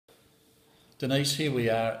Denise, here we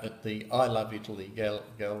are at the I Love Italy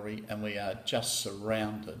Gallery, and we are just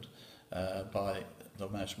surrounded by the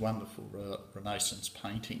most wonderful Renaissance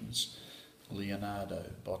paintings, Leonardo,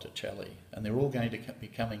 Botticelli, and they're all going to be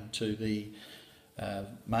coming to the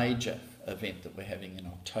major event that we're having in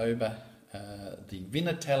October, the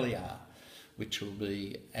VinItalia, which will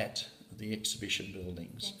be at the exhibition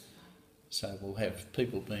buildings. So we'll have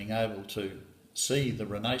people being able to see the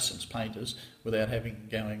Renaissance painters without having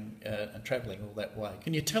going and travelling all that way.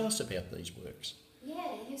 Can you tell us about these works? Yeah,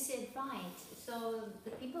 you said right. So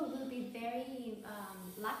the people will be very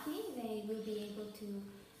lucky. They will be able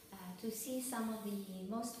to see some of the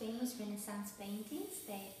most famous Renaissance paintings.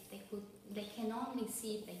 They can only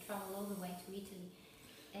see if they travel all the way to Italy.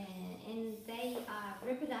 And they are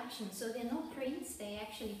reproductions, so they're not prints, they're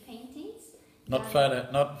actually paintings. Not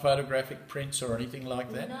photographic prints or anything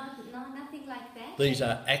like that? No, nothing like that. These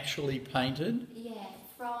are actually painted? Yeah,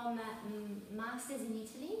 from masters in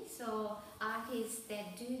Italy, so artists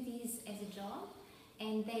that do this as a job,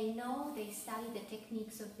 and they study the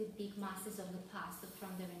techniques of the big masters of the past, from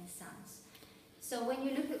the Renaissance. So when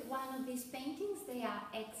you look at one of these paintings, they are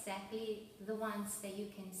exactly the ones that you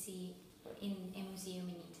can see in a museum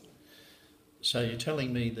in Italy. So you're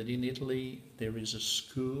telling me that in Italy there is a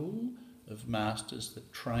school of masters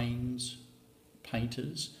that trains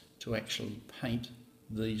painters to actually paint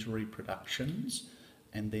these reproductions,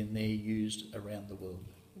 and then they're used around the world?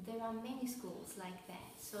 There are many schools like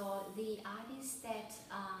that. So the artists that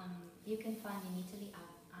you can find in Italy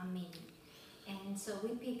are many. And so we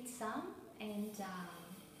picked some, and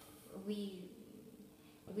we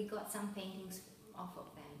got some paintings off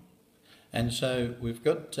of them. And so we've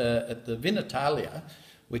got at the VinItalia,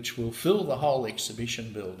 which will fill the whole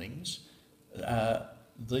exhibition buildings,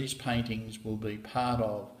 these paintings will be part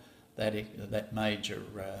of that major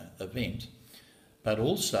event, but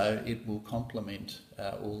also it will complement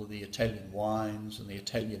all of the Italian wines and the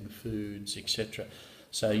Italian foods, etc.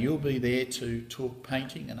 So you'll be there to talk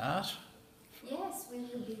painting and art? Yes, we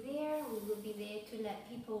will be there. We will be there to let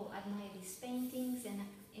people admire these paintings and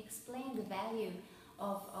explain the value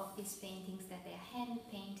of these paintings, that they're hand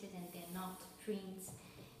painted and they're not prints,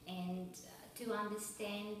 and to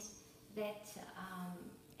understand that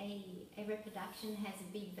a reproduction has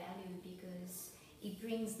a big value because it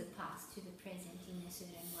brings the past to the present in a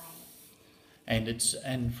certain way.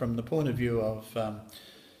 And from the point of view of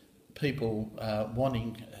people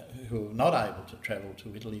who are not able to travel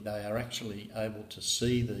to Italy, they are actually able to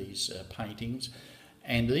see these paintings,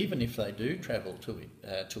 and even if they do travel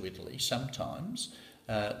to Italy, sometimes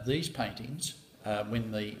these paintings,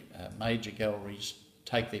 when the major galleries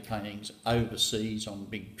take their paintings overseas on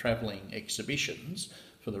big travelling exhibitions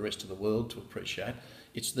for the rest of the world to appreciate,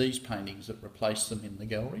 it's these paintings that replace them in the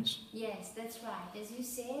galleries? Yes, that's right. As you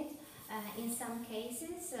said, in some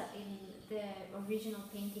cases, the original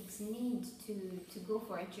paintings need to go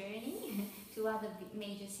for a journey to other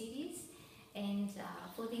major cities, and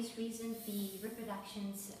for this reason the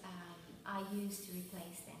reproductions are used to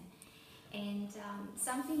replace them. And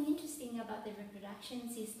something interesting about the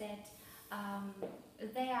reproductions is that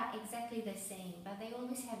they are exactly the same, but they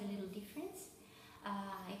always have a little difference.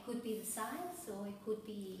 It could be the size, or it could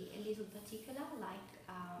be a little particular, like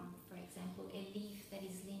for example a leaf that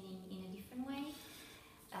is leaning in a different way,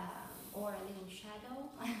 or a little shadow.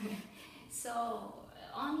 So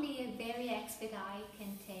only a very expert eye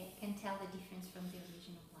can tell the difference from the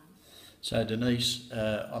original one. So Denise,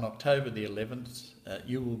 on October the 11th,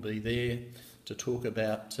 you will be there to talk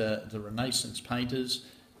about the Renaissance painters,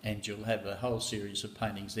 and you'll have a whole series of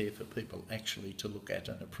paintings there for people actually to look at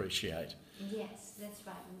and appreciate. Yes, that's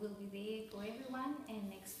right. We will be there for everyone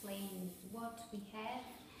and explain what we have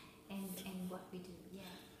and what we do. Yeah.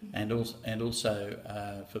 And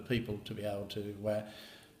also for people to be able to,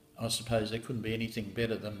 I suppose there couldn't be anything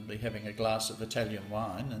better than be having a glass of Italian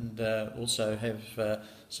wine, and also have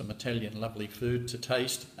some Italian lovely food to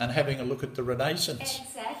taste, and having a look at the Renaissance.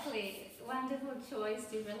 Exactly. Wonderful choice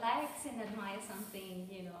to relax and admire something,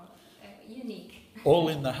 unique. All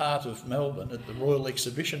in the heart of Melbourne at the Royal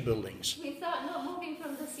Exhibition Buildings. We thought, not moving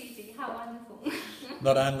from the city. How wonderful.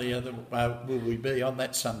 Not only will we be on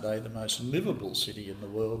that Sunday the most livable city in the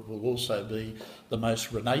world, we'll also be the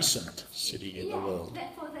most Renaissant city in the world.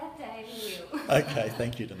 For that day we will. Okay,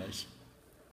 thank you, Denise.